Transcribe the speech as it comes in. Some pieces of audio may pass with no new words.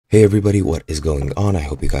Hey everybody, what is going on? I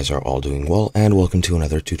hope you guys are all doing well, and welcome to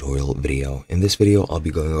another tutorial video. In this video, I'll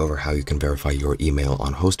be going over how you can verify your email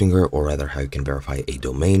on Hostinger, or rather how you can verify a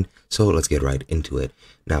domain. So let's get right into it.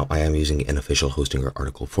 Now, I am using an official Hostinger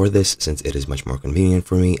article for this since it is much more convenient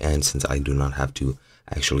for me, and since I do not have to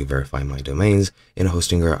actually verify my domains in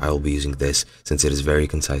Hostinger, I will be using this since it is very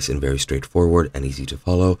concise and very straightforward and easy to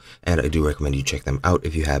follow, and I do recommend you check them out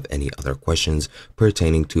if you have any other questions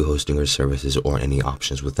pertaining to Hostinger services or any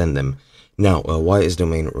options within them. Now, why is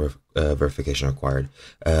domain verification required?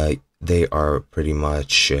 They are pretty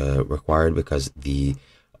much required because the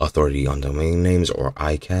Authority on Domain Names, or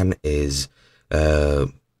ICANN, is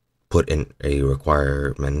put in a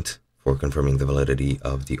requirement for confirming the validity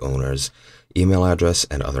of the owner's email address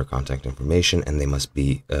and other contact information, and they must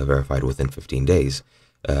be verified within 15 days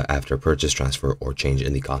after purchase, transfer, or change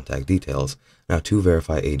in the contact details. Now, to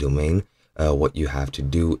verify a domain, what you have to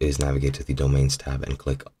do is navigate to the Domains tab and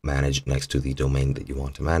click Manage next to the domain that you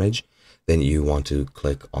want to manage. Then you want to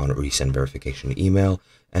click on Resend Verification Email,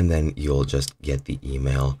 and then you'll just get the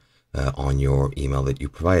email on your email that you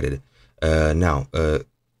provided.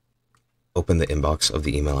 Open the inbox of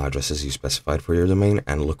the email addresses you specified for your domain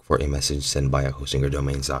and look for a message sent by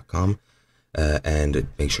hostingerdomains.com, and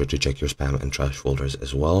make sure to check your spam and trash folders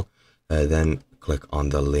as well. Then click on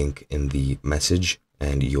the link in the message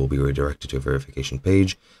and you'll be redirected to a verification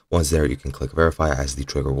page. Once there, you can click verify, as the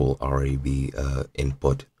trigger will already be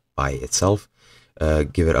input by itself.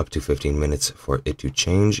 Give it up to 15 minutes for it to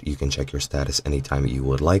change. You can check your status anytime you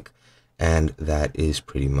would like, and that is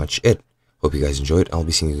pretty much it. Hope you guys enjoyed. I'll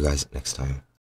be seeing you guys next time.